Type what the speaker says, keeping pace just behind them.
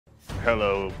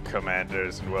Hello,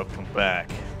 commanders, and welcome back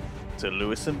to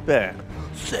Lewis and Ben.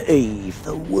 Save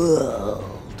the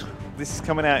world. This is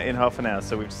coming out in half an hour,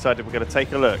 so we've decided we're going to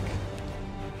take a look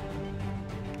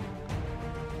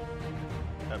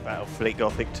at Battlefleet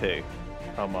Gothic II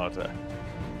Armada.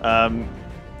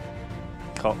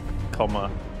 Comma,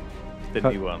 the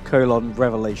new one. Colon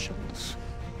Revelations.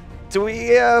 Do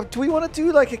we want to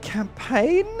do like a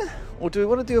campaign, or do we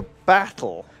want to do a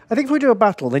battle? I think if we do a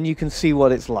battle, then you can see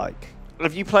what it's like.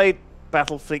 Have you played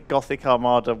Battlefleet Gothic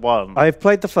Armada 1? I've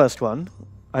played the first one.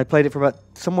 I played it for about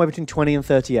somewhere between 20 and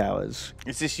 30 hours.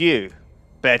 Is this you,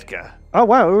 Bedgar? Oh,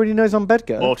 wow. Already knows I'm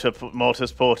Bedgar.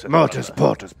 Mortis Porter. Mortis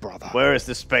Porter's brother. Where is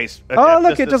the space? Oh,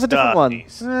 look, it does a different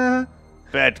one.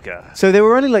 Bedgar. So there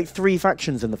were only like 3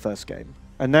 factions in the first game.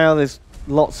 And now there's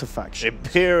lots of factions.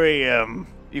 Imperium.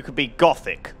 You could be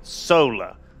Gothic,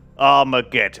 Solar,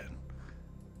 Armageddon,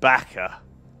 Backer,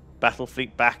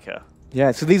 Battlefleet Backer.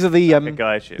 Yeah, so these are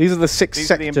the 6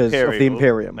 sectors of the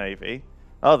Imperium. Maybe.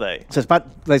 Are they? So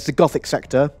there's the Gothic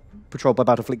sector, patrolled by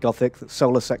Battlefleet Gothic, the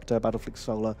Solar sector, Battlefleet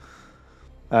Solar.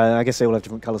 I guess they all have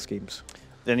different colour schemes.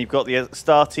 Then you've got the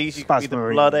Astartes, you could be the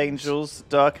Blood Angels,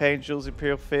 Dark Angels,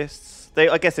 Imperial Fists.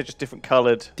 I guess they're just different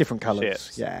coloured Different colours,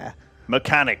 ships. yeah.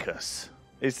 Mechanicus.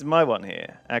 Is my one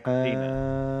here?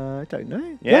 Agrippina. I don't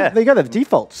know. Yeah. There you go, they're the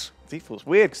defaults. Default's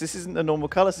weird, because this isn't a normal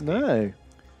colour scheme. No.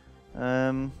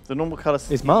 The normal colour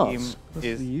scheme Is Mars.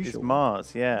 is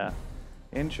Mars, yeah.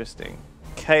 Interesting.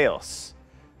 Chaos.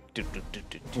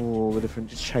 All the different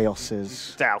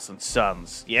chaoses. 1,000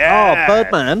 suns. Yeah! Oh,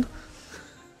 Birdman.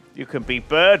 You can be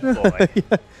Bird Boy.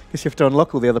 Yeah. Guess you have to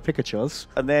unlock all the other Pikachus.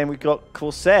 And then we've got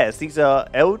Corsairs. These are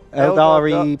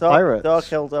Eldari pirates. Dark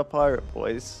Eldar pirate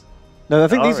boys. No, I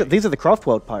think these are the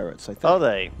Craftworld pirates, I think. Are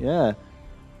they? Yeah.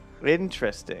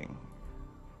 Interesting.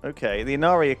 Okay, the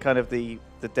Inari are kind of the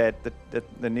dead,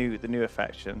 the newer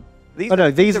faction. These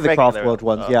are the Craftworld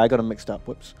ones. Yeah, I got them mixed up.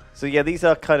 Whoops. So yeah, these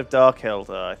are kind of Dark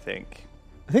Eldar, I think.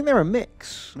 I think they're a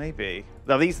mix. Maybe.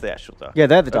 No, these are the actual Dark. Yeah,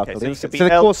 they're the Dark Eldar. So the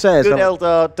Corsairs. Good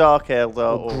Eldar, Dark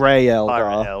Eldar, or Grey Eldar.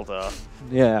 Pirate Eldar.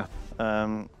 Yeah.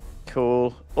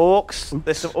 Cool. Orcs. Oops.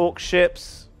 There's some Orc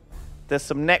ships. There's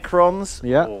some Necrons.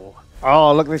 Yeah.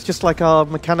 Oh, look, it's just like our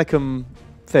Mechanicum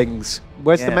things.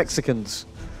 Where's the Mexicans?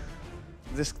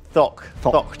 This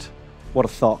Thoct. What a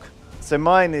Thock. So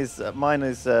mine is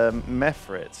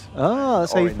Mefrit. Ah,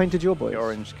 that's how you've painted your boys. The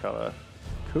orange colour.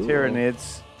 Cool.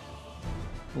 Tyranids.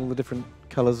 All the different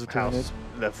colours of Tyranids.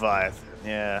 Leviathan,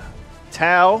 yeah.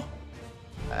 Tau.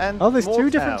 And there's 2 Tau.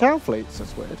 different Tau fleets.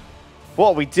 That's weird. What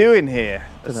are we doing here?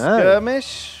 A Dunno.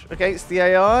 skirmish against the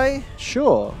AI?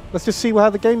 Sure. Let's just see how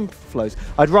the game flows.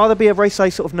 I'd rather be a race I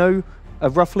sort of know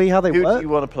roughly how they work. Who do you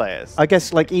want to play as? I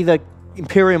guess like either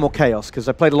Imperium or Chaos, because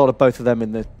I played a lot of both of them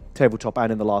in the tabletop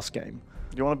and in the last game.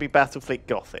 Do you want to be Battlefleet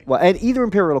Gothic? Well, either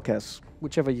Imperial or Chaos,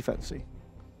 whichever you fancy.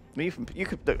 You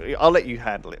could. I'll let you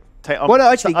handle it. Well, no,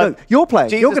 actually, no. You're playing.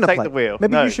 Jesus, you're going to play. Take the wheel.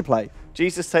 Maybe no. you should play.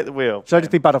 Jesus, take the wheel. Should I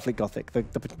just be Battlefleet Gothic?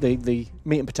 The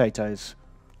meat and potatoes.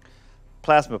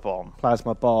 Plasma bomb.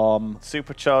 Plasma bomb.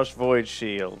 Supercharged void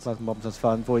shield. Plasma bombs, that's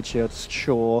fun. Void shields,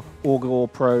 sure. Augur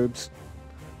probes.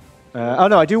 Oh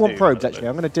no, I do want probes actually.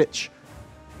 I'm going to ditch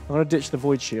the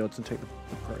void shields and take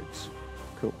the probes.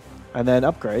 Cool. And then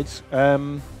upgrades.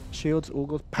 Shields,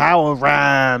 augurs, power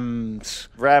rams.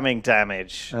 Ramming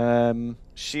damage.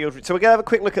 Shield. So we're gonna have a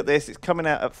quick look at this. It's coming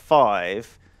out at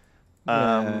 5.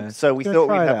 Yeah. So we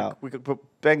thought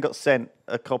Ben got sent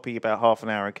a copy about half an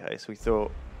hour ago. So we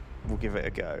thought we'll give it a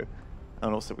go.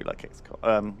 And also we like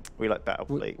XCOM. We like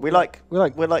Battlefleet. We like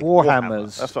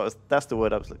Warhammers. That's the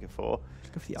word I was looking for.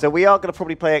 So we are going to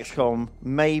probably play XCOM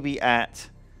maybe at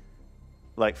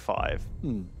like 5.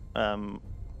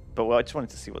 But I just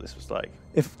wanted to see what this was like.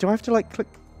 Do I have to click?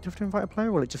 Do you have to invite a player,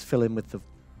 or will it just fill in with the?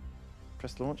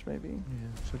 Press launch, maybe.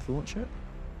 Yeah. Should I launch it?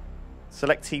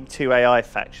 Select Team 2 AI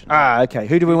faction. Ah, okay.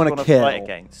 Who do we want to kill? Fight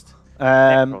against?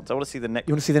 Necrons. I want to see the Necrons.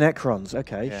 You want to see the Necrons?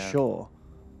 Okay, sure.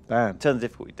 Bam. Turn the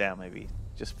difficulty down, maybe,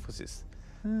 just because it's.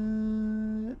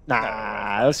 Nah,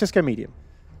 let's just go medium.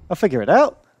 I'll figure it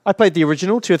out. I played the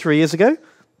original 2 or 3 years ago.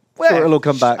 Well, sure, it'll all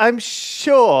come back. I'm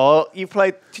sure you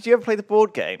played. Did you ever play the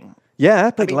board game? Yeah,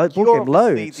 I played board game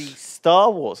loads. The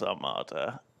Star Wars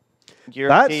Armada,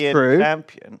 European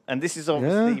champion, and this is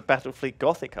obviously Battlefleet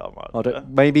Gothic Armada.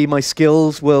 Maybe my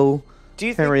skills will. Do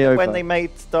you think that when they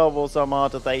made Star Wars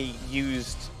Armada, they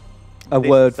used a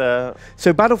word.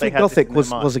 So Battlefleet Gothic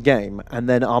was a game, and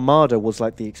then Armada was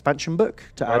like the expansion book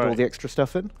to add all the extra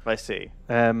stuff in. I see.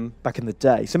 Back in the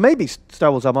day. So maybe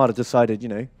Star Wars Armada decided, you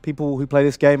know, people who play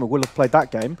this game or will have played that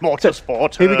game.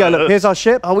 Motorsport. Here we go, look, here's our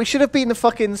ship. Oh, we should have been the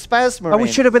fucking Spaz Marine. Oh,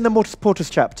 we should have been the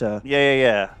Motorsporters chapter.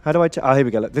 Yeah. How do I... oh, here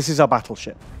we go, look, this is our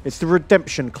battleship. It's the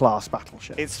Redemption class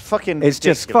battleship. It's fucking It's ridiculous.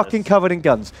 just fucking covered in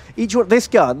guns. Each one, this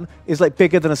gun is like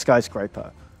bigger than a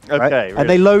skyscraper. Okay, right? really? And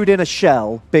they load in a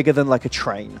shell bigger than like a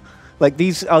train. Like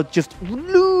these are just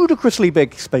ludicrously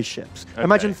big spaceships. Okay.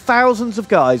 Imagine thousands of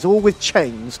guys, all with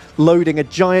chains, loading a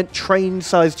giant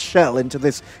train-sized shell into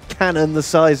this cannon the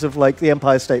size of like the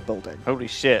Empire State Building. Holy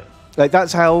shit. Like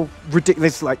that's how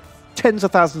ridiculous, like tens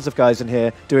of thousands of guys in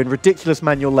here doing ridiculous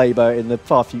manual labor in the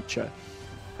far future.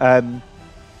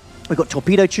 We've got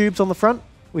torpedo tubes on the front.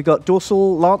 We've got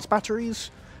dorsal lance batteries.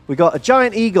 We've got a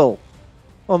giant eagle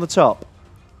on the top.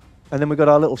 And then we've got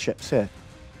our little ships here.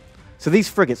 So these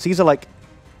frigates, these are like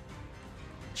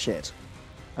shit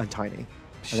and tiny.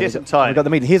 Shit and tiny. We've got the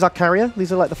medium. Here's our carrier.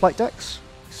 These are like the flight decks.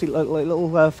 See, like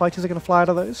little fighters are going to fly out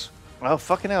of those. Oh,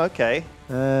 fucking hell, okay.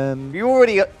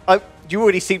 You You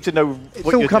already seem to know what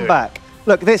it's you're all come doing. back.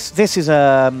 Look, this is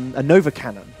a Nova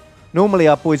cannon. Normally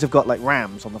our boys have got like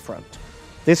rams on the front.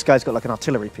 This guy's got like an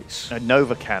artillery piece. A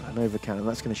Nova cannon. A Nova cannon.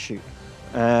 That's going to shoot.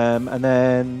 And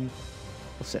then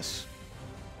what's this?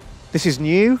 This is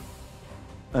new.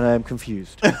 And I'm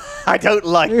confused. I don't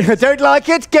like it. I don't like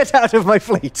it. Get out of my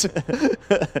fleet.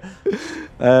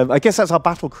 I guess that's our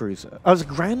battle cruiser. Oh, it's a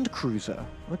Grand Cruiser.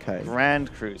 Okay.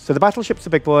 Grand Cruiser. So the battleship's the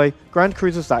big boy. Grand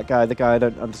Cruiser's that guy, the guy I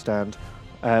don't understand.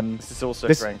 This is also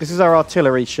this is our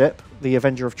artillery ship, the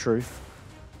Avenger of Truth.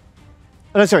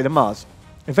 Oh, no, sorry, the Mars.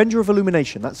 Avenger of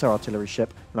Illumination, that's our artillery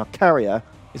ship. And our carrier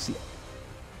is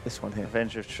this one here.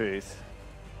 Avenger of Truth.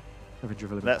 Avenger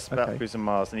of Illumination. That's Battlecruiser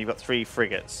Mars, and you've got 3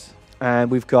 frigates. And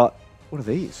we've got, what are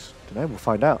these? Don't know, we'll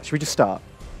find out. Should we just start?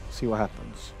 See what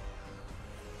happens.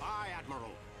 Aye,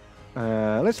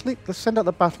 Admiral. Let's send out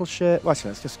the battleship. Well, actually,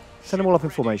 let's just send them all up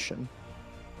in formation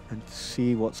and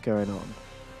see what's going on.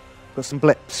 Got some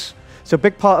blips. So a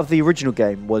big part of the original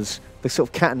game was the sort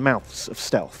of cat and mouse of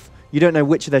stealth. You don't know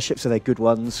which of their ships are their good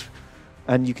ones,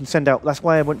 and you can send out. That's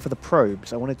why I went for the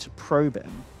probes. I wanted to probe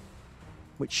him.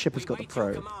 Which ship has got the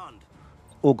probe?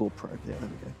 Orgel probe. Yeah, there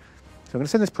we go. So I'm going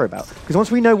to send this probe out because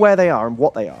once we know where they are and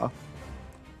what they are,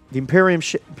 the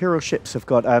Imperial ships have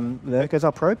got. There goes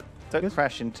our probe. Don't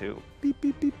crash into. Beep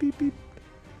beep beep beep beep.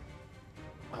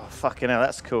 Oh fucking hell,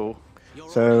 that's cool.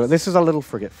 So this is our little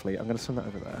frigate fleet. I'm going to send that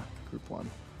over there. Group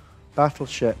 1.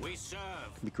 Battleship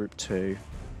can be Group 2.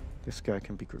 This guy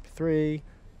can be Group 3.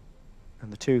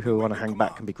 And the 2 who want to hang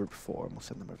back can be Group 4, and we'll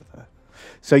send them over there.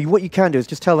 So what you can do is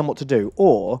just tell them what to do,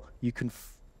 or you can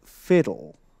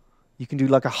fiddle. You can do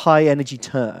like a high energy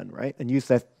turn, right? And use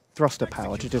their thruster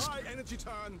power to just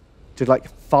like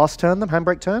fast turn them,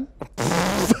 handbrake turn.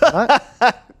 Right?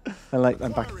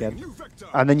 And back again.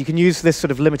 And then you can use this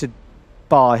sort of limited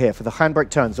bar here for the handbrake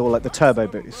turns, or like the turbo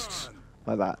boosts,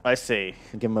 like that. I see.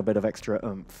 And give them a bit of extra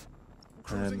oomph.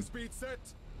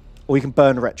 Or you can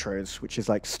burn retros, which is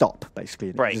like stop, basically.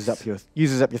 And it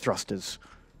uses up your thrusters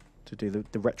to do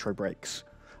the retro brakes.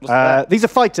 These are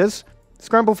fighters.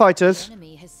 Scramble fighters.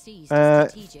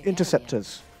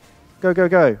 Interceptors. Go, go,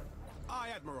 go. Aye,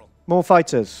 Admiral. More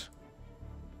fighters.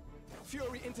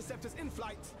 Fury interceptors in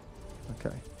flight.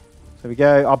 Okay. So we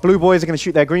go. Our blue boys are going to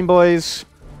shoot their green boys.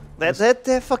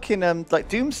 They're fucking like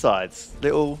Doom sides.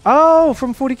 Little. Oh,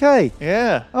 from 40k.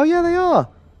 Yeah. Oh yeah, they are.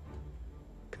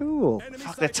 Cool.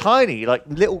 Fuck, they're tiny, like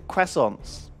little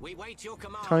croissants. We wait your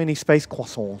command. Tiny space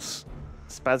croissants.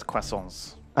 Spaz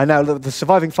croissants. And now the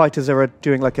surviving fighters are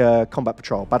doing like a combat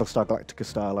patrol, Battlestar Galactica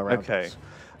style around Okay.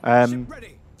 us.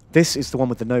 This is the one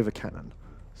with the Nova cannon.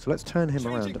 So let's turn him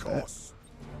around a bit.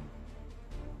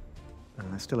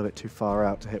 They're still a bit too far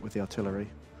out to hit with the artillery.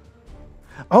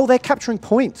 Oh, they're capturing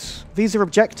points. These are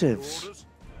objectives.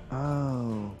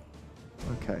 Oh.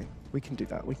 Okay. We can do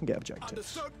that. We can get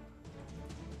objectives.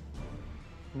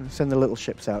 I'm going to send the little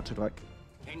ships out to like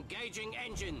Engaging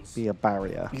engines. be a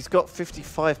barrier. He's got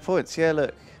 55 points. Yeah,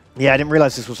 look. Yeah, I didn't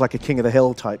realize this was like a King of the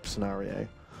Hill type scenario.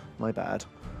 My bad.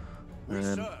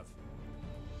 Get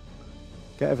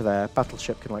over there.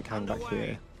 Battleship can like hang back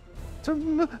here. It's so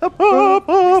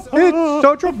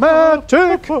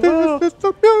dramatic. This is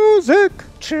the music.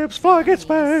 Ships flying in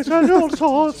space and all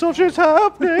sorts of shit's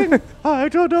happening. I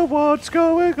don't know what's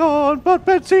going on, but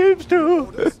Ben seems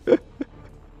to.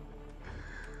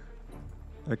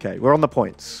 Okay, we're on the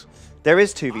points. There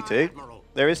is 2v2.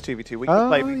 There is 2v2. We could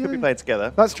play. We could be playing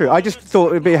together. That's true. I just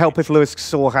thought it would be a help if Lewis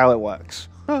saw how it works.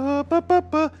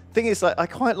 Thing is, like, I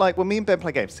quite like when me and Ben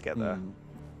play games together.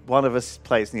 one of us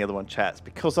plays and the other one chats,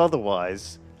 because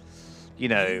otherwise, you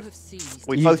know, You have seized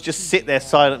we both just sit there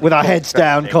silently With our heads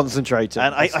down, concentrating.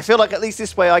 concentrating. And I feel like at least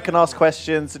this way I can ask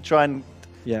questions and try and...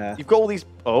 Yeah. You've got all these...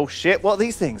 Oh, shit. What are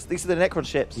these things? These are the Necron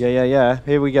ships. Yeah.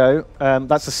 Here we go.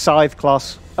 That's a scythe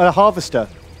class. Harvester.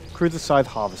 Crew the scythe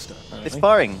harvester. It's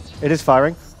firing. It is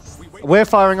firing. We're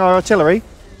firing our artillery.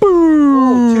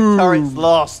 Oh, 2 turrets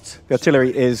lost. The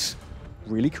artillery is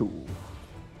really cool.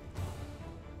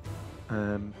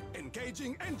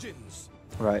 Engaging engines.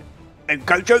 Right.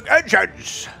 Engaging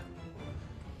engines.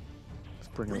 Let's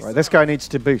bring it right. This guy needs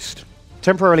to boost.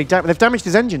 Temporarily they've damaged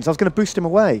his engines. I was going to boost him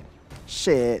away.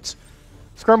 Shit.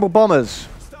 Scramble bombers.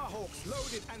 Starhawks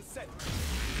loaded and set.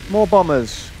 More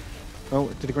bombers. Oh,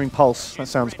 it did a green pulse. That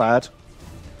sounds bad.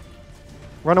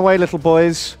 Run away, little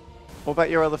boys. What about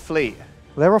your other fleet?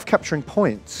 They're off capturing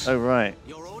points. Oh, right.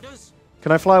 Your orders?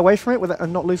 Can I fly away from it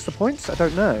and not lose the points? I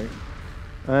don't know.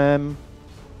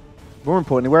 More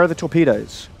importantly, where are the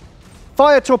torpedoes?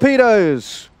 Fire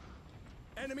torpedoes!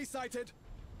 Enemy sighted.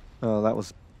 Oh, that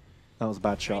was a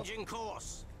bad shot. Changing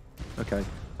course. Okay.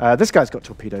 This guy's got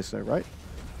torpedoes though, right?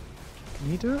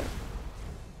 Can he do it?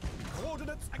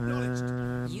 Coordinates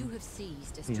acknowledged. You have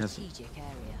seized a He hasn't. strategic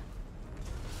area.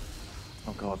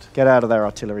 Oh, God. Get out of there,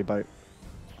 artillery boat.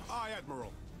 Aye,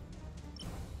 Admiral.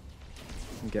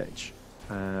 Engage.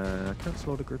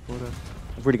 Cancel order, group order.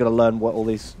 I've really got to learn what all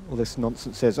this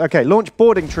nonsense is. Okay, launch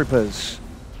boarding troopers.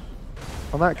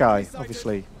 On that guy,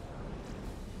 obviously.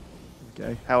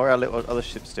 Okay. How are our little other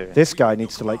ships doing? This guy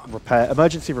needs to like repair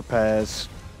emergency repairs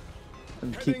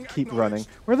and keep running.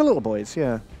 Where are the little boys?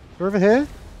 Yeah, they're over here.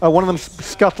 Oh, one of them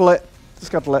scuttle it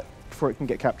before it can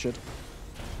get captured.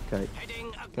 Okay,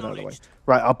 Heading get out of the way. acknowledged.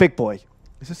 Right, our big boy.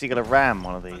 Is he going to ram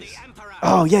one of these? The Emperor.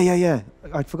 Oh yeah.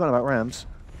 I'd forgotten about rams.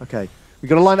 Okay, we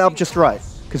got to line it up just right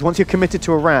because once you're committed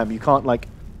to a ram, you can't like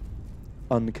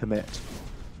uncommit.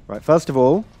 Right, first of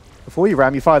all, before you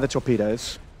ram, you fire the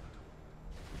torpedoes.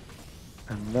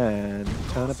 And then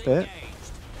turn a bit.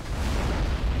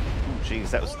 Oh, jeez,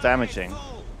 that was damaging.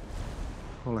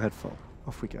 All ahead full.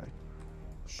 Off we go.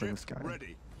 Bring this guy in.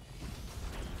 Ready.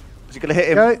 Is he going to hit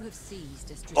him? Go. You have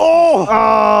seized a strategic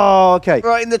Oh, okay.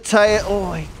 Right in the tail.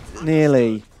 Oh,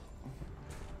 Nearly.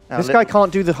 Now, This guy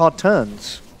can't do the hard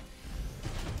turns.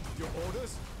 Your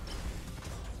orders.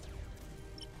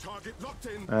 Target locked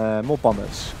in. More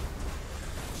bombers.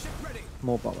 Ship ready.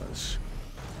 More bombers.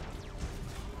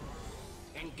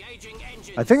 Engaging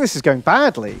engines. I think this is going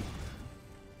badly.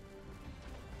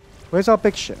 Where's our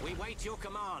big ship? We wait your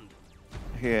command.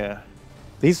 Here.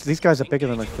 These guys are bigger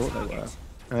than I thought they were.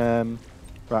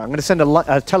 Right, I'm going to send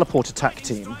a teleport attack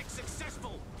team. Strike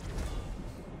successful.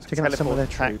 Taking out some of their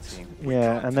Teleport attack troops. team.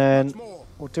 Yeah, and then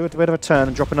we'll do a bit of a turn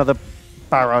and drop another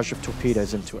barrage of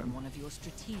torpedoes into him. one of your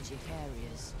strategic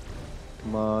areas.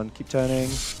 Come on, keep turning.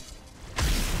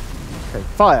 Okay,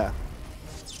 fire.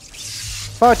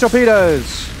 Fire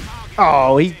torpedoes!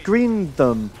 Oh, he greened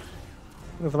them.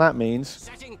 Whatever that means.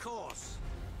 Setting course.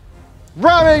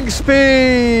 Ramming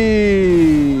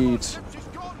speed!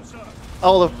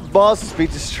 Oh, the Mars has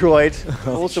been destroyed.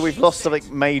 Also, we've lost something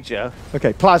major.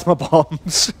 Okay, plasma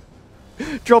bombs.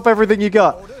 Drop everything you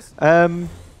got. Targeting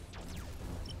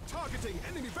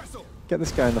enemy vessel. Get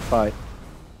this guy in the fight.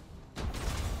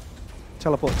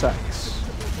 Teleport attacks.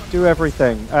 Do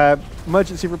everything.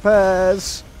 Emergency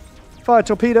repairs. Fire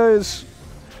torpedoes.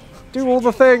 Do all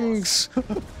the things.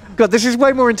 God, this is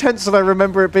way more intense than I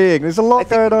remember it being. There's a lot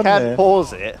going on Can here.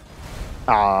 pause it.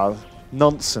 Ah,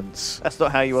 nonsense. That's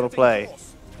not how you want to play.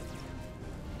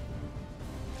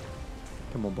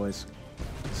 Come on, boys.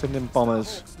 Send in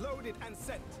bombers. Starhawks loaded and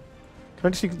set. Can I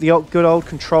just see the good old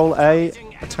Control A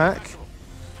attack?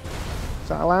 Is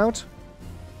that allowed?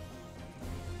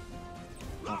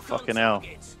 Oh, fucking hell.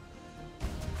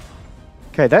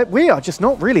 Okay, we are just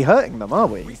not really hurting them, are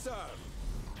we? We serve.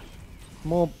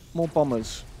 More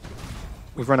bombers.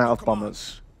 We've run out of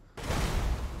bombers.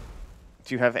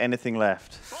 Do you have anything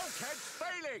left? Bulkheads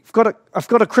failing. I've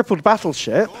got a crippled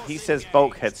battleship. He says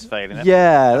bulkheads failing.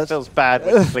 Yeah, That feels bad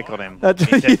when you click on him. That-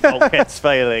 He says yeah. bulkheads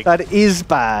failing. That is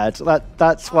bad.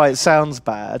 That's why it sounds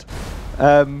bad.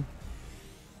 That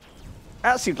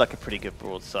seemed like a pretty good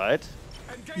broadside.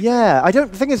 Yeah, the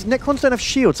thing is, Necrons don't have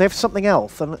shields. They have something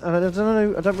else, and I don't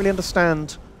know. I don't really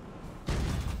understand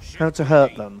how to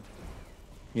hurt them.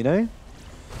 You know?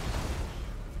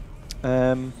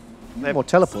 They're More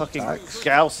teleport fucking attacks.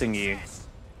 gousing you.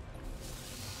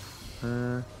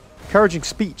 Encouraging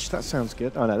speech. That sounds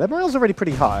good. Oh no, their morale's already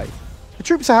pretty high. The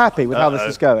troops are happy with how this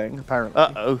is going. Apparently.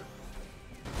 Uh-oh.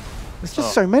 There's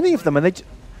just so many of them, and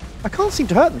I can't seem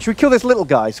to hurt them. Should we kill this little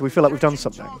guy so we feel like we've done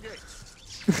something?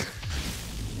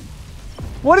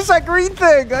 What is that green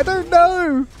thing? I don't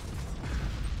know.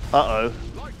 Uh-oh.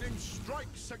 Lightning strike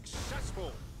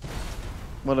successful.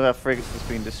 One of our frigates has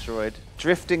been destroyed.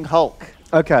 Drifting Hulk.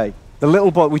 Okay, the little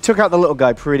boy. We took out the little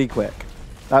guy pretty quick.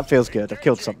 That feels good. I've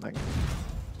killed something.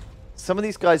 Some of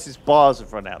these guys' bars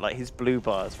have run out, like his blue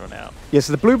bars run out. Yeah,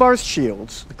 so the blue bar is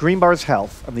shields, the green bar is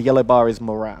health, and the yellow bar is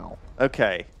morale.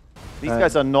 Okay. These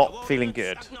guys are not feeling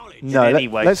good. No, in any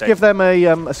way, let's shape. give them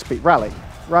a speed. Rally.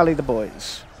 Rally the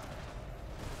boys.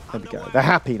 There we go. They're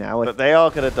happy now. But they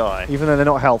are going to die. Even though they're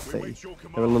not healthy,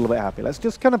 they're a little bit happy. Let's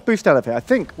just kind of boost out of here. I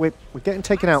think we're getting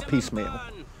taken out piecemeal.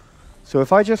 So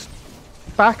if I just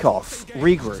back off,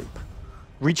 regroup,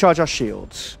 recharge our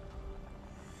shields,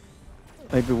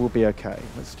 maybe we'll be okay.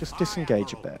 Let's just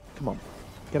disengage a bit. Come on.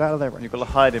 Get out of there. You've got to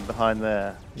hide him behind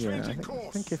there. Yeah, I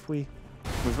think if we...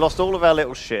 We've lost all of our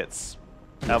little shits.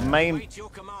 Our main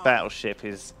battleship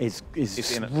is It's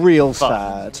in a real fuck.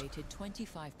 sad. Accumulated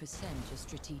 25% of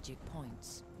strategic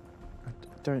points. I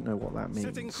don't know what that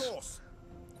Setting means. course.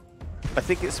 I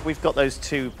think it's we've got those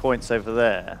 2 points over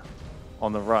there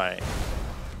on the right.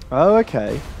 Oh,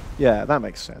 okay. Yeah, that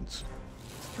makes sense.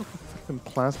 Fucking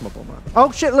plasma bomber.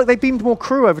 Oh shit! Look, they beamed more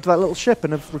crew over to that little ship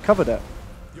and have recovered it.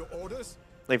 Your orders?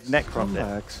 They've necroned it.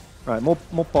 Scumbags. Right, more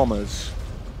bombers.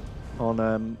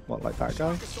 On what, like that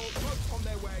guy? Assault boats on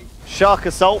their way. Shark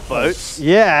assault boats.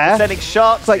 Yeah. Sending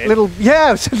sharks It's like in. little.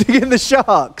 Yeah, sending in the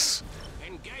sharks.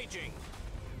 Engaging.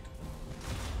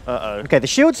 Uh-oh. Okay, the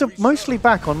shields are mostly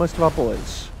back on most of our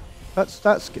boys.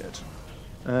 That's good.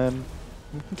 We can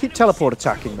keep teleport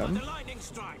attacking them. The lightning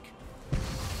strike.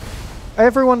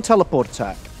 Everyone teleport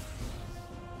attack.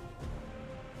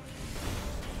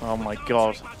 Oh my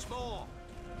god. Much more.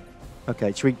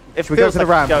 Okay, should we It go feels for the like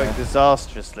ram? it's going here?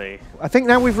 disastrously. I think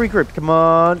now we've regrouped. Come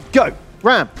on, go!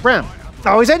 Ram!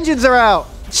 Oh, his engines are out!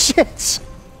 Shit!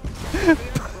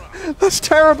 That's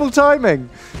terrible timing.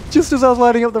 Just as I was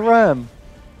lighting up the ram.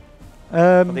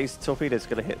 Are these torpedoes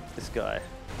going to hit this guy?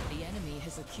 The enemy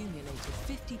has accumulated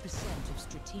 50% of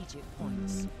strategic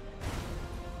points.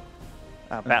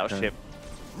 Our battleship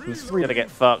There's is three. going to get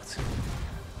fucked.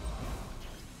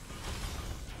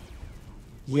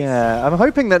 Yeah, I'm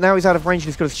hoping that now he's out of range and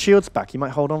he's got his shields back, he might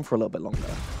hold on for a little bit longer.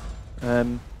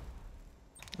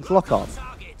 Let's lock on.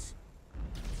 Target.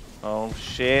 Oh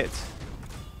shit.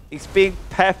 He's being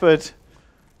peppered.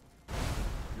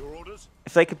 Your orders?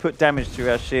 If they could put damage through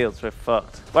our shields, we're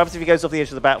fucked. What happens if he goes off the edge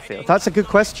of the battlefield? That's a good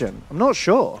question. I'm not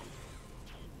sure.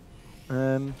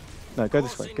 No, go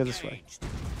this way. Go this way.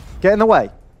 Get in the way.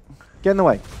 Get in the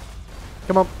way.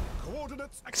 Come on.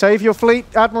 Coordinates. Save your fleet,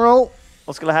 Admiral.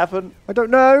 What's going to happen? I don't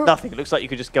know. Nothing. It looks like you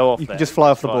could just go off You there. can just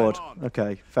fly off the Fine. board.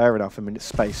 Okay, fair enough. I mean, it's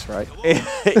space, right? In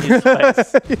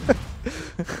space.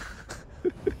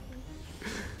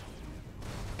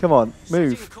 Come on,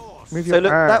 move. Setting course. Move So your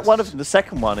look, that ass. one of them, the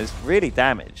second one, is really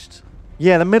damaged.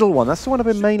 Yeah, the middle one. That's the one I've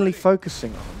been mainly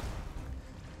focusing on.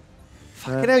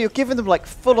 Fucking hell, you're giving them like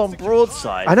full-on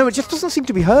broadside. I know, it just doesn't seem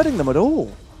to be hurting them at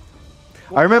all.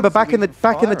 I remember guns are back in the we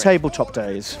firing? tabletop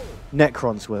days,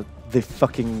 Necrons were the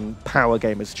fucking power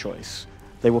gamer's choice.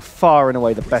 They were far and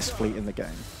away the best fleet in the game.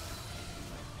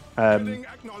 Heading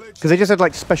acknowledged. Because they just had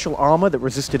like special armor that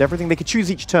resisted everything. They could choose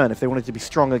each turn if they wanted to be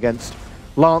strong against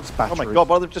Lance Oh battery. my god,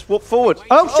 one of them just walked forward.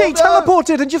 Oh shit, he no!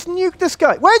 teleported and just nuked this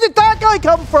guy. Where did that guy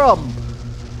come from?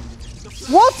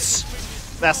 What?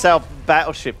 That's our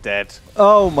battleship dead.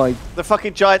 Oh my, The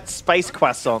fucking giant space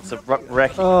croissants are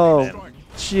wrecking. oh, them.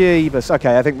 jeebus.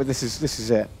 Okay, I think this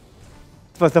is it.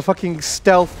 The fucking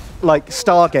stealth, like,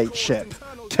 Stargate ship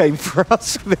came for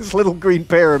us with this little green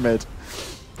pyramid.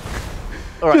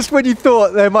 All right. Just when you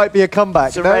thought there might be a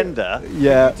comeback. no? Surrender.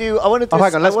 Yeah. I want to do. Oh,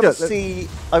 hang on, let's I do want to it. see.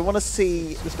 I want to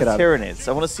see get the out. Tyranids.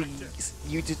 I want to see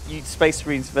you Space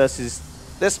Marines versus.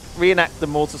 Let's reenact the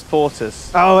Mortis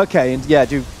Portus. Oh, okay, and yeah,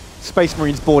 do Space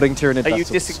Marines boarding Tyranid Are you vessels.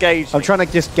 disengaged? I'm trying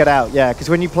to just get out, yeah, because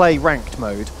when you play ranked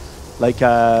mode, like,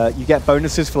 you get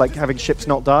bonuses for, like, having ships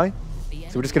not die.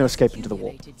 So we're just going to escape into the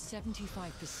warp.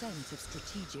 75% of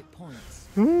strategic points.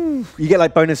 You get,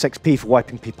 like, bonus XP for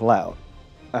wiping people out.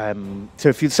 So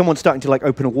if someone's starting to, like,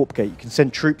 open a warp gate, you can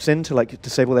send troops in to, like,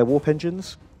 disable their warp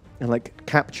engines and, like,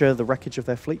 capture the wreckage of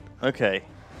their fleet. Okay.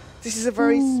 This is a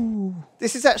very.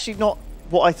 This is actually not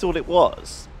what I thought it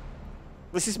was.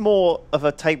 This is more of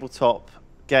a tabletop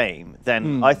game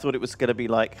than I thought it was going to be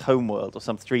like Homeworld or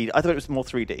some 3D. I thought it was more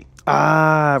 3D.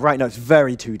 Ah, right, no, it's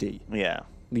very 2D. Yeah.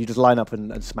 You just line up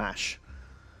and smash.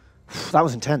 That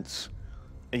was intense.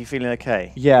 Are you feeling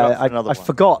okay? Yeah, You're up for another I one.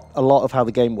 forgot a lot of how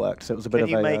the game worked, so it was a bit Can of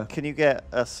you a... make? Can you get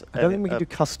us? I don't think we can do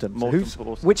custom. So Mortis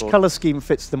which Portus. colour scheme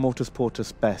fits the Mortis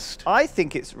Portus best? I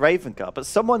think it's Raven Guard, but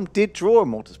someone did draw a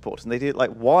Mortis Portus and they did it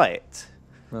like white.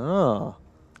 Ah.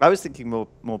 I was thinking more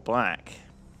black.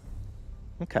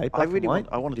 Okay, black I really and white.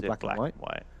 I want to do do black black and white. and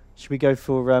white. Should we go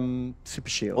for super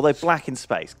shield? Although black in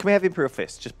space. Can we have Imperial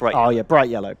Fist? Just bright Oh yellow. yeah, bright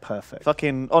yellow, perfect.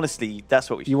 Fucking, honestly, that's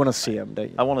what we should You want to do, see mate. them, don't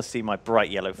you? I want to see my bright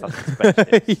yellow fucking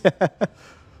spaceships. yeah.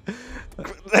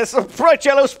 There's a bright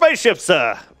yellow spaceship,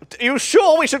 sir. Are you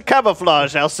sure we should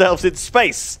camouflage ourselves in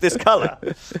space this color?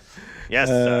 Yes,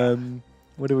 sir.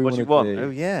 What do we What want do you to want? do? Oh,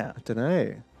 yeah. I don't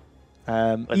know.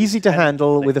 Let's Easy to spend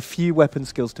handle something. with a few weapon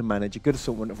skills to manage, a good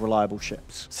assortment of reliable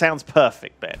ships. Sounds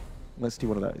perfect, Ben. Let's do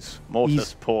one of those.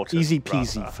 Mortis, Portis, Easy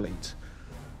peasy rather. fleet.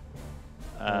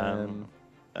 And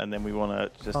then we want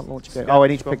to just... Can't launch a game. scavenge Oh, I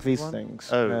need to pick one these one? things.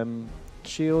 Oh,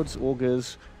 Shields,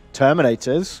 augers,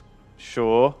 terminators.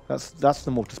 sure. That's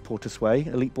the Mortis Portis way.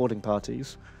 Elite boarding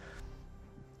parties.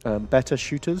 Better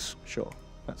shooters. Sure.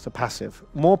 That's a passive.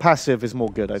 More passive is more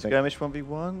good, I think. Skirmish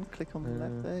 1v1. Click on the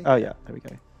left there. Oh yeah, there we go.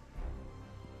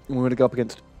 And we're going to go up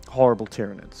against horrible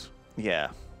Tyranids. Yeah.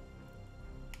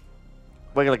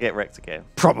 We're going to get wrecked again.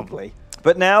 Probably.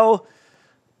 But now,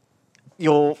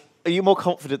 are you more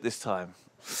confident this time?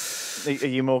 Are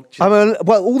you more... Well,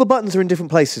 all the buttons are in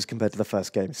different places compared to the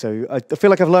first game, so I feel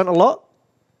like I've learnt a lot.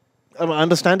 I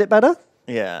understand it better,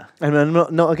 Yeah. and I'm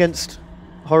not against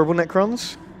horrible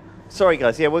Necrons. Sorry,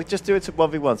 guys. Yeah, we'll just do it to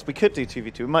 1v1s. We could do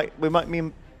 2v2. Me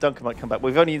and Duncan might come back.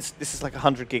 We've only... This is like a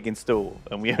 100 gig install,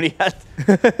 and we only had...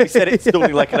 we said it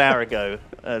installing like an hour ago.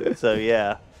 So,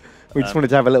 yeah. We just wanted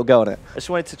to have a little go on it. I just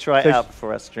wanted to try it So out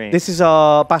before our stream. This is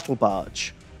our battle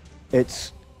barge.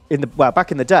 It's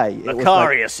back in the day. It was,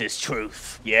 Macarius'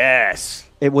 truth. Yes.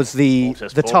 it was the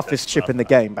Mortis, toughest ship in the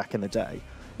game back in the day.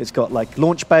 It's got like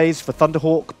launch bays for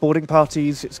Thunderhawk boarding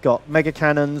parties. It's got mega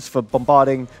cannons for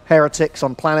bombarding heretics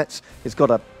on planets. It's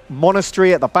got a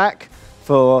monastery at the back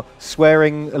for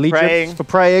swearing allegiance, for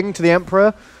praying to the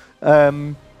Emperor.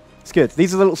 It's good.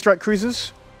 These are the little strike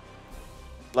cruisers.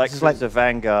 Like This is like the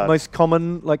Vanguard. Most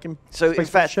common, like in So in space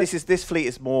fact, ship. this fleet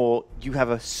is more. You have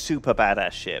a super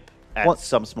badass ship and What?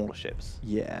 some smaller ships.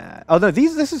 Yeah. Oh no,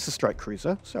 this is a strike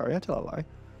cruiser. Sorry, I tell a lie.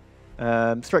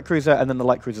 Strike cruiser, and then the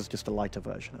light cruiser is just a lighter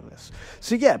version of this.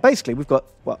 So yeah, basically we've got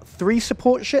 3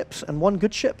 support ships and 1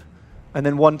 good ship, and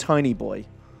then 1 tiny boy.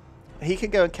 He can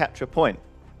go and capture a point,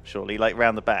 surely, like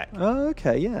round the back. Oh,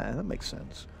 okay, yeah, that makes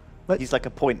sense. He's like a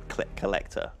point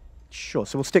collector. Sure.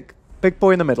 So we'll stick big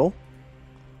boy in the middle.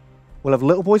 We'll have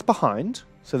little boys behind,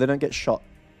 so they don't get shot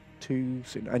too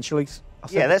soon. And shall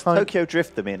Yeah, let's Tokyo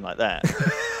drift them in like that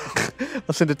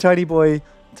I'll send a tiny boy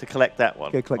to collect that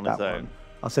one go collect on that his own. one.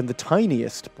 I'll send the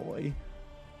tiniest boy,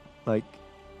 like,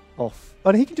 off.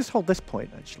 Oh, no, he can just hold this point,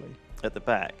 actually. At the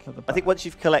back. At the I think back. once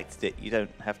you've collected it, you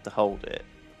don't have to hold it.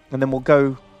 And then we'll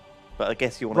go But I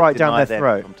guess you want right to down deny their them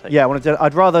throat. from taking. Yeah,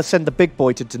 I'd rather send the big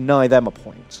boy to deny them a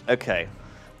point. Okay.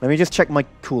 Let me just check my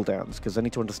cooldowns, because I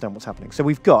need to understand what's happening. So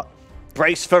we've got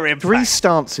Brace for impact. 3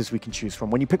 stances we can choose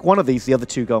from. When you pick one of these, the other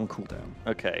 2 go on cooldown.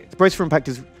 Okay. The brace for impact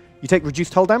is you take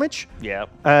reduced hull damage. Yeah.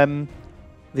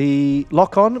 The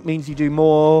lock-on means you do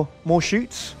more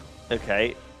shoots,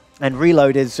 Okay. and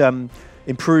reload is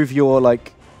improve your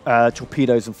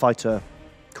torpedoes and fighter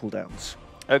cooldowns.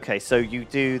 Okay, so you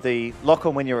do the lock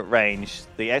on when you're at range,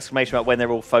 the exclamation mark when they're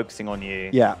all focusing on you,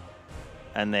 Yeah,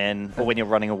 and then or when you're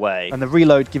running away. and the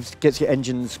reload gets your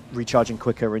engines recharging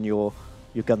quicker and your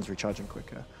guns recharging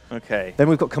quicker. Okay. Then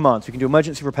we've got commands. We can do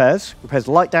emergency repairs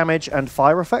light damage and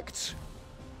fire effects.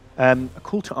 A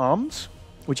call to arms,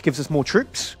 which gives us more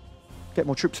troops. Get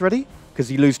more troops ready, because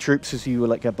you lose troops as you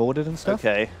get boarded and stuff.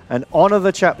 Okay. And honor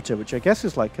the chapter, which I guess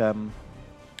is like a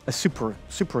super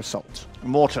assault.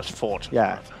 Mortis fort.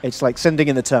 Yeah, it's like sending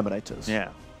in the Terminators. Yeah.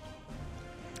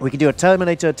 We can do a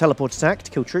Terminator teleport attack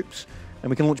to kill troops, and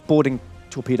we can launch boarding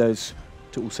torpedoes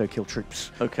to also kill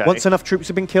troops. Okay. Once enough troops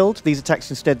have been killed, these attacks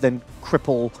instead then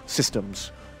cripple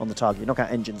systems on the target. You knock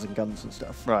out engines and guns and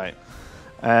stuff. Right.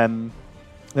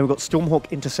 Then we've got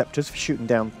Stormhawk interceptors for shooting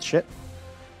down ship.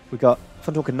 We've got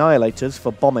Thunderhawk annihilators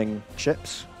for bombing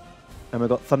ships, and we've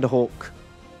got Thunderhawk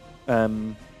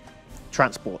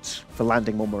transports for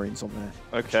landing more Marines on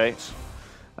there. Okay.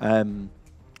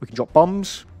 We can drop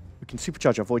bombs. We can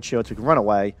supercharge our void shields. We can run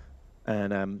away,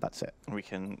 and that's it. We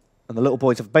can. And the little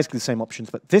boys have basically the same options,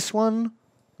 but this one's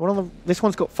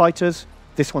got fighters.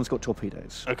 This one's got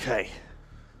torpedoes. Okay.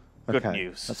 Good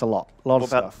news. That's a lot of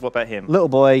stuff. What about him? Little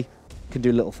boy can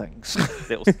do little things.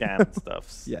 Little scan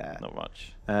stuffs. Yeah. Not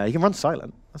much. He can run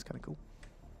silent. That's kind of cool.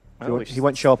 Oh, He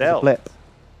won't show up as a stealth. blip.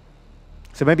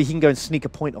 So maybe he can go and sneak a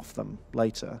point off them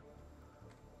later.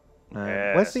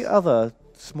 Where's the Yes. other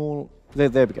small... There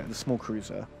we go, the small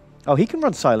cruiser. Oh, he can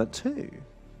run silent too.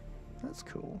 That's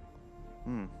cool.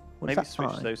 What does Maybe that switch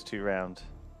eye? those two round.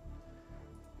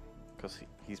 Because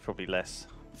he's probably less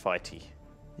fighty,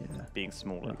 Yeah. being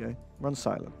smaller. There we go. Run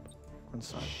silent. Run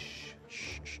silent.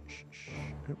 Shh, shh, shh, shh.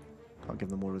 Oop. Can't give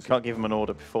them orders. Can't give him an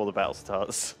order before the battle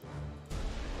starts.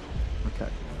 Okay.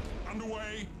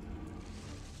 Underway.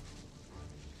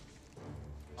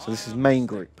 So this is main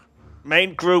group.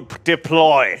 Main group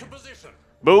deploy. To position.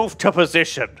 Move to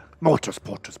position. Mortis,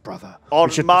 Portis, brother. On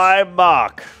my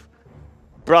mark.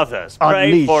 Brothers, pray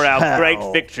Unleash for our hell.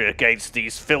 great victory against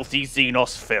these filthy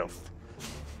Xenos filth.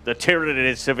 The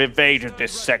Tyranids have invaded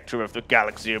this sector of the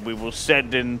galaxy, and we will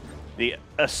send in the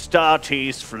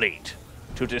Astartes fleet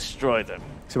to destroy them.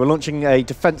 So we're launching a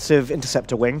defensive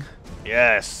interceptor wing.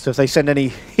 Yes. So if they send any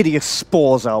hideous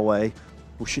spores our way,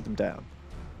 we'll shoot them down.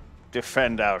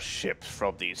 Defend our ships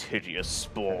from these hideous That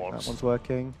spores. one's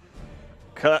working.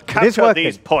 Capture working.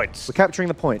 these points. We're capturing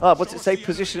the point. Ah, what's it say?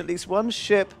 Position at least one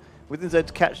ship within the zone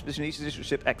to capture position. Each additional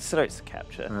ship accelerates the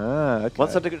capture. Ah, okay.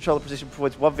 Once under control, the position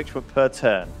provides one victory per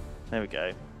turn. There we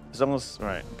go. As long as...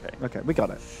 Right, okay. Okay, we got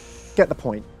it. Get the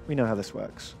point. We know how this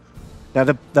works. Now,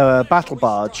 the battle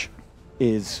barge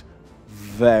is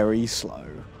very slow.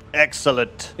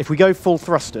 Excellent. If we go full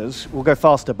thrusters, we'll go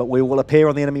faster, but we will appear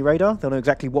on the enemy radar. They'll know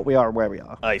exactly what we are and where we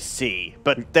are. I see.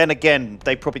 But then again,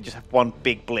 they probably just have one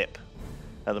big blip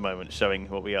at the moment showing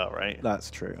what we are, right?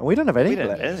 That's true. And we don't have any We don't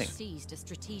have blips. anything. Seized a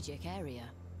strategic area.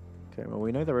 Okay, well,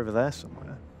 we know they're over there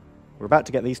somewhere. We're about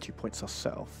to get these 2 points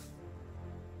ourselves.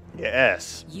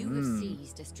 Yes. You have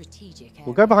seized a strategic area.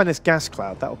 We'll go behind this gas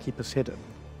cloud. That will keep us hidden.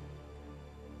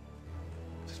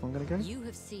 Is this one going to go? You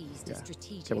have seized a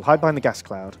strategic Okay, we'll hide behind the gas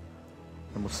cloud,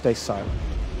 and we'll stay silent.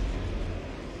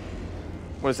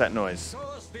 What is that noise? Show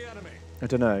us the enemy. I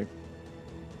don't know.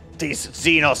 These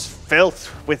Xenos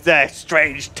filth with their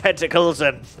strange tentacles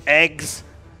and eggs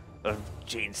of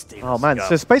gene stealers. Oh man,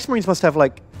 so Space Marines must have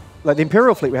like the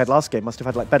Imperial fleet we had last game must have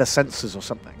had like better sensors or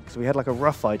something, because we had like a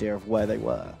rough idea of where they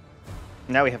were.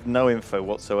 Now we have no info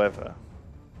whatsoever.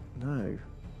 No,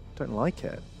 don't like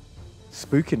it.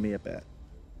 Spooking me a bit.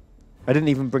 I didn't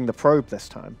even bring the probe this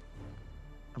time.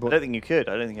 I don't think you could.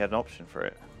 I don't think you had an option for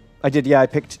it. I did, yeah. I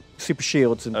picked super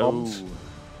shields and bombs Oh.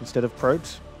 instead of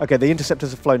probes. Okay, the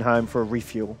interceptors have flown home for a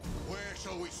refuel. Where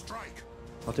shall we strike?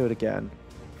 I'll do it again.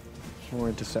 More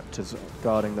interceptors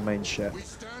guarding the main ship. We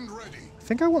stand ready. I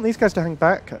think I want these guys to hang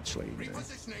back, actually. You know.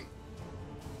 Repositioning.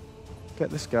 Get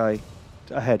this guy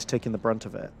ahead, taking the brunt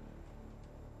of it.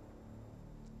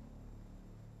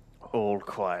 All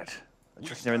quiet. I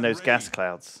reckon they're in those gas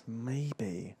clouds.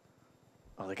 Maybe.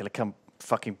 Oh, they're going to come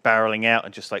fucking barreling out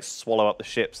and just like swallow up the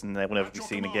ships and they will never be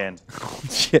seen again.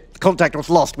 Shit, contact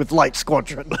was lost with Light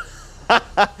Squadron.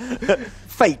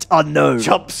 Fate unknown.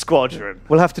 Jump Squadron.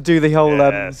 We'll have to do the whole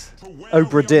Yes.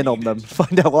 Obra Dinn on them.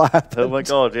 Find out what happened. Oh my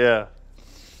god, yeah.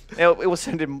 It will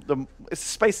send him them. It's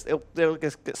space. They'll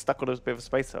get stuck on a bit of a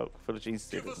space hulk for the gene Give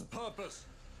stealers. us purpose.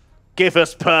 Give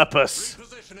us purpose.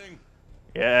 Repositioning.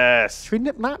 Yes. Should we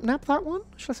nap that one?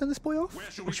 Should I send this boy off? Where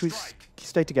shall Or we should we strike?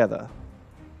 stay together?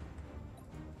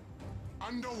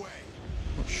 Underway.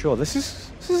 Not sure. This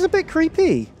is a bit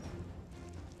creepy.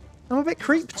 I'm a bit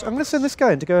creeped. I'm going to send this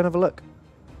guy in to go and have a look.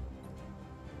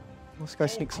 This guy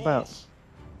sneaks about.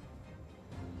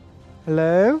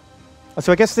 Hello? Oh,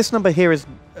 so I guess this number here is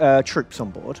troops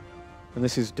on board, and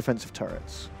this is defensive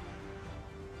turrets.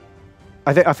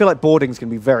 I feel like boarding is going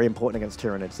to be very important against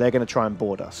Tyranids. They're going to try and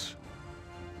board us.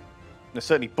 They're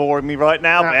certainly boring me right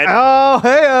now, Ben. Oh,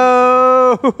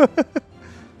 hey-oh!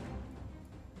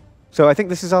 So I think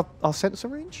this is our sensor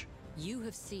range? You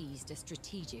have seized a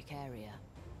strategic area.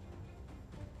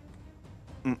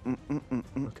 Okay,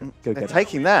 go They're get it.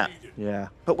 taking that. Yeah.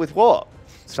 But with what?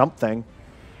 Something.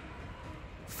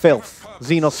 Filth.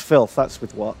 Xenos filth, that's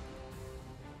with what?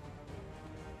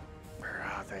 Where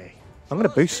are they? I'm going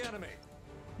to boost. The enemy.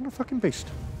 I'm going to fucking boost.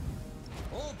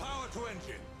 All power to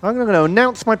engine. I'm going to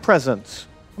announce my presence.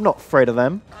 I'm not afraid of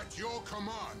them. At your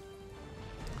command.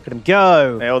 Look at him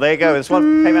go. Oh, there you go. This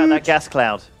one came out of that gas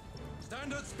cloud.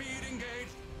 Standard speed engaged.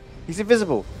 He's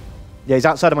invisible. Yeah, he's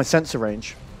outside of my sensor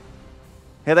range.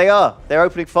 Here they are. They're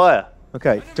opening fire.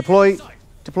 Okay, deploy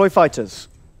fighters.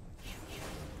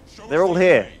 Show They're us all the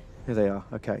here. way. Here they are.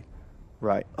 Okay.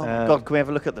 Right. Oh my god, can we have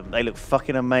a look at them? They look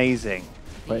fucking amazing.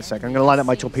 Wait a sec. I'm going to line up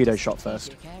my torpedo shot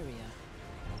first.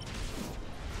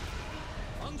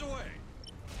 Underway.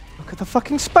 Look at the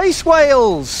fucking space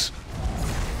whales.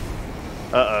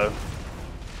 Uh-oh.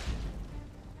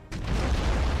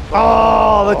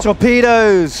 Oh, the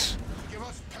torpedoes. Give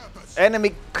us purpose.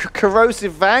 Enemy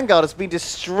corrosive vanguard has been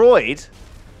destroyed.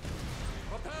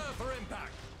 Prepare for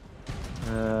impact.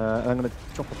 I'm going to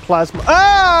drop a plasma.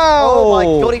 Oh! Oh my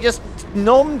god, he just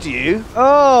nommed you.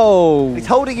 Oh! He's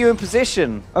holding you in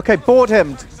position. Okay, board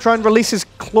him. Try and release his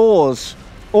claws.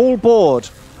 All board.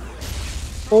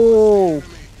 All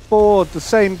board. The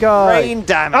same guy. Rain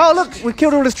damage. Oh, look. We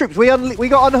killed all his troops. We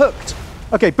got unhooked.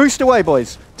 Okay, boost away,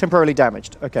 boys. Temporarily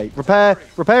damaged. Okay,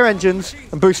 repair engines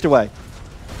and boost away.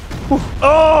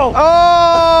 Oh!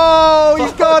 Oh,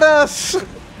 you got us.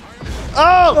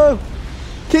 Oh!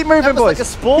 Keep moving, That was boys. like a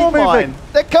spore Keep moving. mine.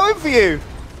 They're coming for you.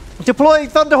 Deploying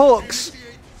Thunderhawks.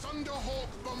 Thunderhawk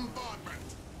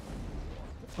bombardment.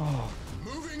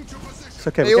 Moving to position. It's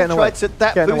okay, They we're all getting away. tried to.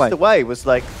 That Getting boost away was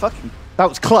like fucking. That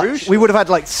was clutch. Crucial. We would have had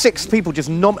like 6 people just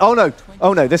oh no.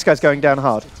 Oh no, this guy's going down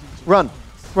hard. Run.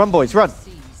 Run, boys, run.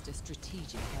 Seized a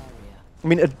strategic area. I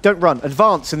mean, don't run.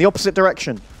 Advance in the opposite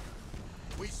direction.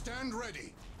 We stand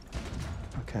ready.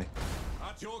 Okay.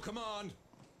 At your command.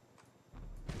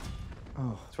 Do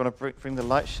you want to bring the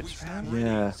light ships around?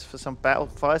 Yeah. For some battle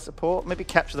fire support? Maybe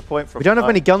capture the point from. We don't have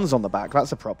behind. many guns on the back.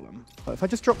 That's a problem. But if I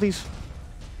just drop this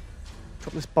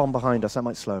bomb behind us, that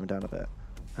might slow him down a bit.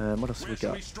 What else have we Where shall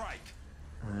got? we strike?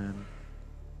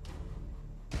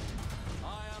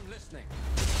 I am listening.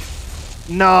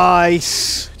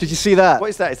 Nice. Did you see that? What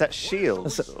is that? Is that shield?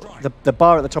 That's the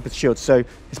bar at the top is shield. So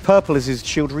his purple is his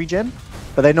shield regen,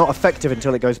 but they're not effective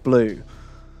until it goes blue.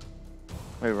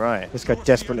 Oh right. This guy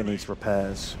desperately needs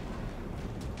repairs.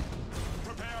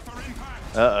 Prepare for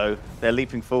impact. Uh oh. They're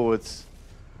leaping forwards.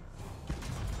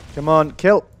 Come on,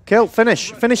 kill,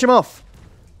 finish him off.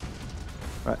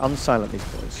 Right, unsilent these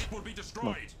boys. It will be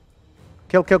destroyed.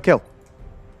 Kill.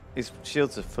 His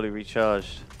shields are fully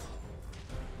recharged.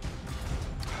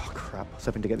 Oh crap! I was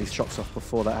hoping to get these shots off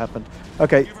before that happened.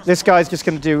 Okay, this guy's just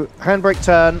going to do handbrake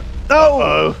turn.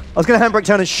 Oh! I was going to handbrake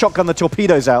turn and shotgun the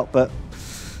torpedoes out, but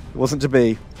it wasn't to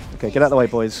be. Okay, get out of the way,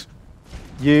 boys.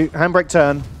 You handbrake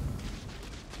turn.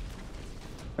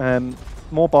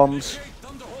 More bombs.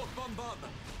 Thunderhawk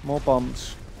bombardment. More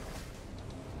bombs.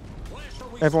 Where shall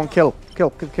we Everyone, strike?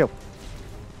 kill.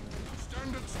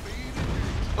 Standard speed.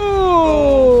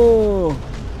 Oh!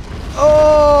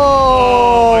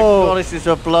 Oh my god, Oh! this is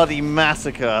a bloody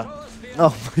massacre.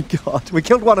 Oh my god! We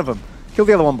killed one of them. Kill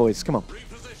the other one, boys. Come on.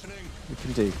 Repositioning. We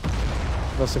can do.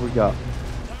 What else have we got?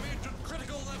 Coming to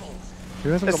critical levels. Who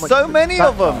hasn't There's got so much- many that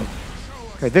of them. guy.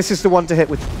 Okay, this is the one to hit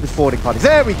with boarding parties.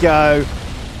 There we go.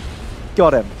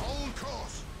 Got him. Hold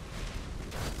course.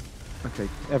 Okay,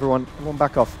 everyone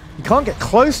back off. You can't get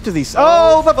close to these.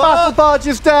 Oh, the fuck. battle barge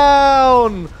is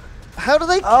down. How do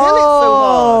they kill it so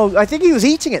hard? Oh, I think he was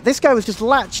eating it. This guy was just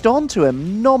latched onto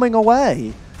him, nomming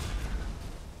away.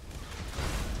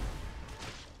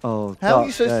 Oh, How are dark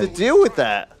you supposed day. to deal with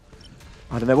that?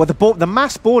 I don't know. Well, the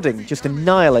mass boarding just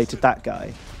annihilated that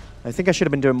guy. I think I should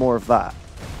have been doing more of that.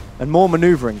 And more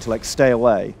maneuvering to, like, stay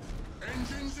away.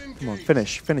 Engines engaged. Come on,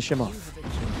 finish him off. You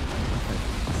have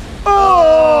achieved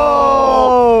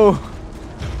Oh!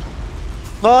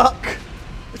 Fuck!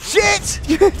 Shit!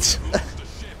 Shit!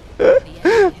 the enemy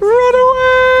has Run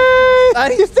away!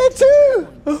 And he's dead too!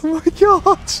 Oh my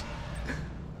god!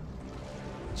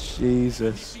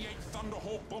 Jesus. Initiate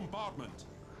Thunderhawk bombardment.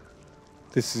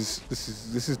 This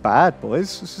is bad,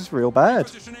 boys. This is real bad.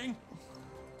 Positioning.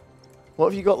 What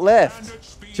have you got left? Standard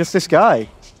speed. Just this guy.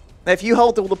 Now, if you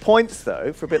hold all the points,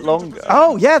 though, for a bit longer.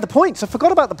 Oh, yeah, the points. I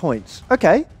forgot about the points.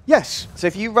 Okay, yes. So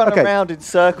if you run Okay. around in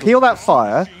circles. Heal that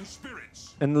fire Change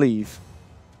spirits. and leave.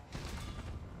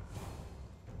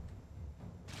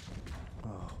 Oh,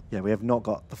 yeah, we have not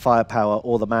got the firepower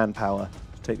or the manpower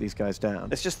to take these guys down.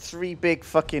 There's just 3 big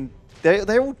fucking.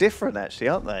 They're all different, actually,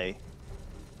 aren't they?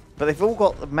 But they've all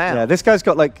got the mount. Yeah, this guy's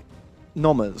got, like,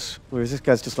 nommers, whereas this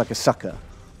guy's just like a sucker.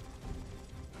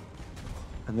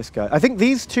 And this guy, I think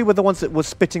these two were the ones that were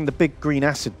spitting the big green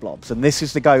acid blobs, and this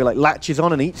is the guy who like latches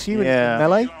on and eats you in Yeah.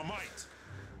 melee. Our might.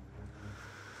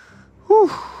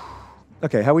 Whew.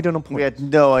 Okay, how are we doing on points? We had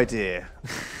no idea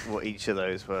what each of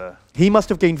those were. He must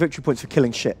have gained victory points for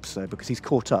killing ships, though, because he's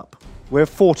caught up. We're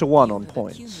 4-1 on You have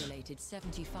points. accumulated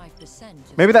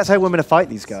 75% of Maybe that's how women to fight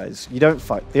these guys. You don't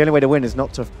fight. The only way to win is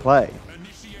not to play.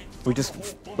 Initiate We just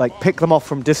Thunderhawk like pick them off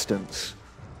from distance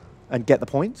and get the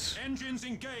points. Engines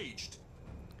engaged.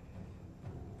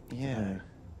 Yeah.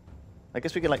 I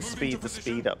guess we can like speed the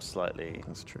speed up slightly.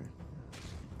 That's true.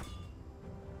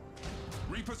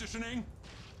 Repositioning.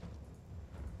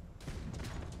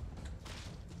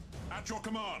 At your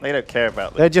command. They don't care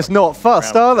about They're this. just not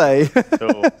fussed, are they? at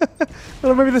all.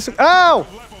 Well, maybe this. Ow!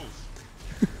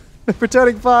 Levels.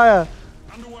 Returning fire.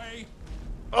 Underway.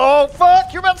 Oh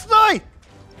fuck! You're about to die!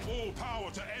 Full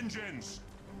power to engines.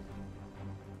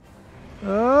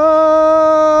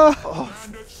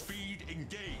 Standard speed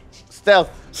engaged. Stealth.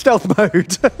 Stealth mode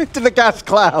to the gas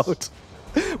cloud.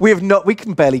 We have not. We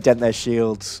can barely dent their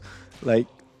shields. Like,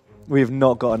 we have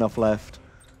not got enough left.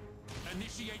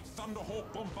 Initiate Thunderhawk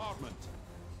bombardment.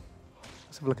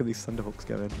 have a look at these Thunderhawks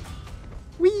going.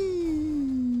 Whee!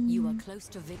 You are close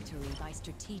to victory by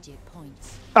strategic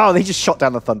points. Oh, they just shot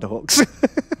down the Thunderhawks.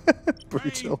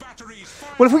 Brutal.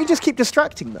 Well, if we can just keep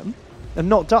distracting them and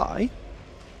not die,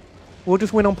 we'll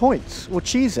just win on points. We'll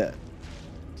cheese it.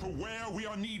 To where we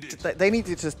are needed. They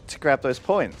needed to grab those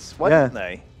points. Why Yeah. didn't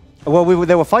they? Well,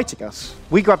 they were fighting us.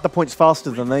 We grabbed the points faster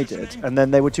than they did, and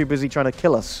then they were too busy trying to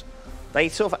kill us. They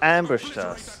sort of ambushed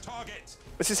Obliterate us. that target.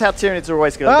 This is how Tyranids are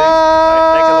always going to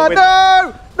Ah, do.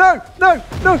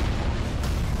 Right? no!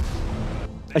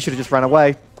 I should have just ran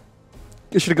away.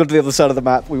 I should have gone to the other side of the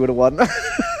map. We would have won.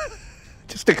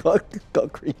 Just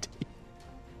got greedy.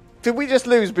 Did we just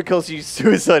lose because you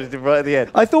suicided him right at the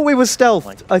end? I thought we were stealthed.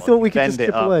 My I God, thought we you could just bend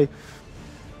it chip up. away.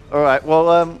 All right,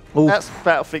 well, Oof. that's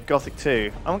Battlefleet Gothic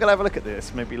 2. I'm going to have a look at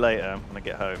this maybe later when I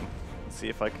get home. See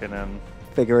if I can...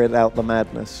 Figure it out, the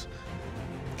madness.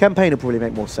 Campaign will probably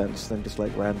make more sense than just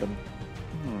like random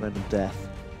death.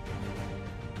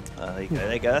 there you go,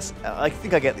 there you go. I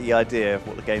think I get the idea of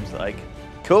what the game's like.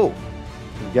 Cool.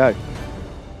 There you go.